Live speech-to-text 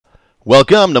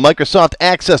Welcome to Microsoft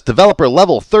Access Developer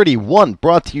Level 31,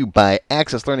 brought to you by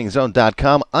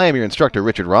AccessLearningZone.com. I am your instructor,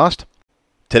 Richard Rost.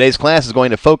 Today's class is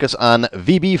going to focus on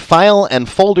VB file and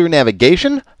folder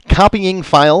navigation, copying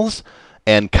files,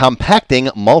 and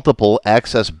compacting multiple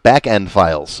Access backend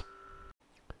files.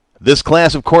 This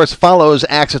class, of course, follows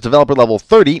Access Developer Level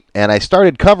 30, and I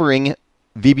started covering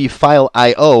VB File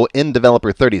I/O in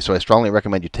Developer 30, so I strongly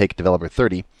recommend you take Developer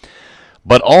 30.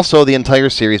 But also the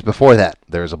entire series before that.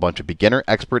 There's a bunch of beginner,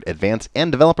 expert, advanced,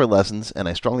 and developer lessons, and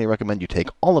I strongly recommend you take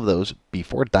all of those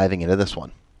before diving into this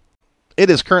one.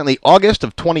 It is currently August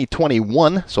of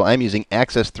 2021, so I'm using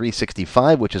Access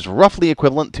 365, which is roughly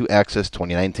equivalent to Access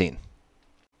 2019.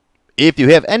 If you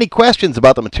have any questions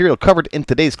about the material covered in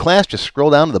today's class, just scroll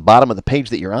down to the bottom of the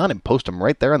page that you're on and post them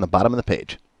right there on the bottom of the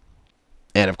page.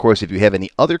 And of course, if you have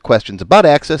any other questions about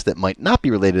Access that might not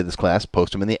be related to this class,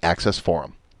 post them in the Access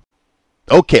forum.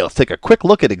 Okay, let's take a quick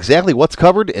look at exactly what's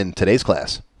covered in today's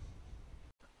class.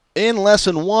 In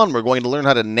Lesson 1, we're going to learn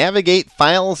how to navigate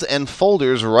files and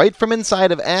folders right from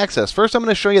inside of Access. First, I'm going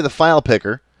to show you the file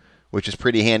picker, which is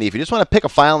pretty handy. If you just want to pick a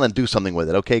file and then do something with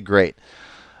it, okay, great.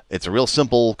 It's a real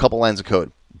simple couple lines of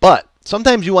code. But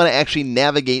sometimes you want to actually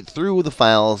navigate through the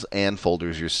files and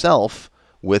folders yourself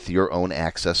with your own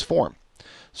Access form.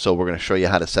 So we're going to show you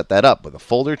how to set that up with a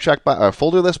folder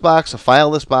list box, a file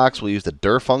list box. We'll use the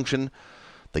dir function,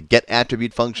 the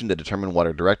GetAttribute function to determine what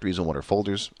are directories and what are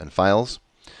folders and files.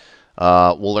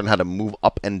 We'll learn how to move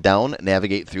up and down,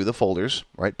 navigate through the folders,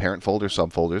 right? Parent folder,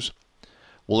 subfolders.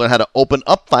 We'll learn how to open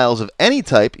up files of any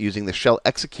type using the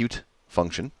ShellExecute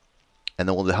function. And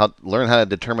then we'll learn how to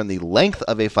determine the length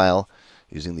of a file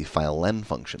using the FileLen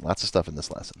function. Lots of stuff in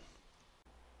this lesson.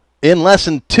 In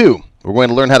Lesson 2, we're going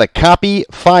to learn how to copy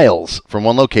files from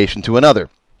one location to another.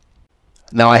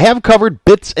 Now, I have covered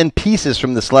bits and pieces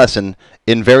from this lesson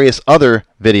in various other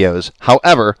videos.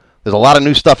 However, there's a lot of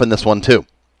new stuff in this one too.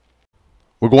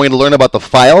 We're going to learn about the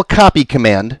FileCopy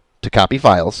command to copy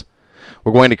files.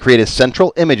 We're going to create a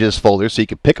central images folder so you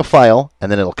can pick a file and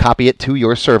then it'll copy it to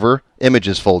your server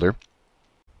images folder.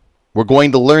 We're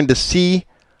going to learn to see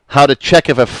how to check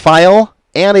if a file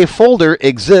and a folder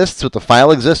exists with the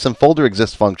FileExists and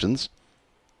FolderExists functions.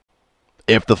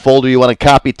 If the folder you want to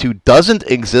copy to doesn't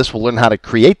exist, we'll learn how to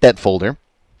create that folder.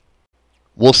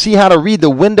 We'll see how to read the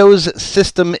Windows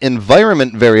system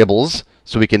environment variables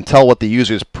so we can tell what the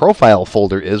user's profile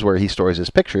folder is where he stores his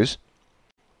pictures.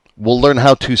 We'll learn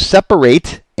how to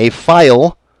separate a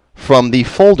file from the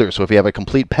folder. So if you have a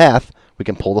complete path, we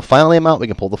can pull the file name out, we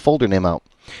can pull the folder name out.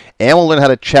 And we'll learn how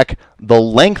to check the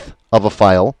length of a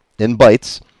file in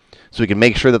bytes so we can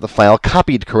make sure that the file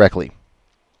copied correctly.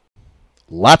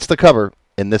 Lots to cover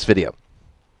in this video.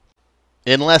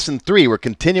 In Lesson 3, we're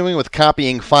continuing with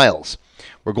copying files.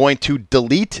 We're going to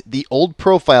delete the old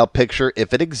profile picture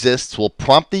if it exists. We'll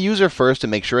prompt the user first to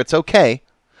make sure it's okay.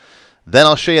 Then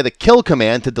I'll show you the kill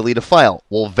command to delete a file.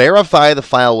 We'll verify the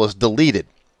file was deleted.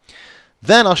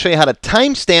 Then I'll show you how to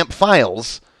timestamp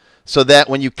files so that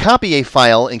when you copy a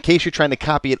file, in case you're trying to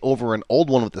copy it over an old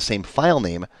one with the same file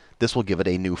name, this will give it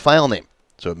a new file name.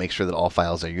 So it makes sure that all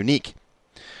files are unique.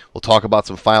 We'll talk about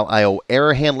some file I/O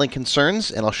error handling concerns,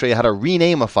 and I'll show you how to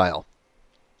rename a file.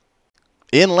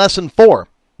 In Lesson 4,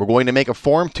 we're going to make a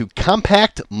form to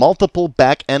compact multiple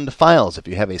backend files. If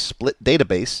you have a split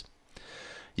database,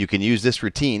 you can use this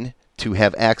routine to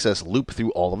have Access loop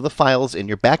through all of the files in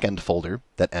your backend folder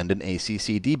that end in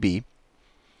ACCDB.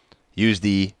 Use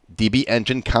the DB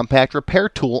Engine compact repair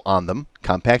tool on them,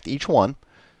 compact each one.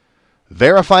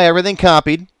 Verify everything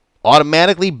copied.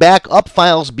 Automatically back up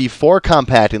files before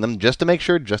compacting them just to make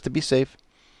sure, just to be safe.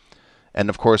 And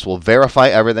of course, we'll verify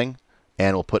everything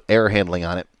and we'll put error handling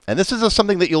on it. And this is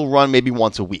something that you'll run maybe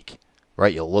once a week,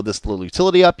 right? You'll load this little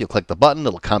utility up, you'll click the button,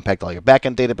 it'll compact all your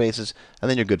backend databases,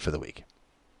 and then you're good for the week.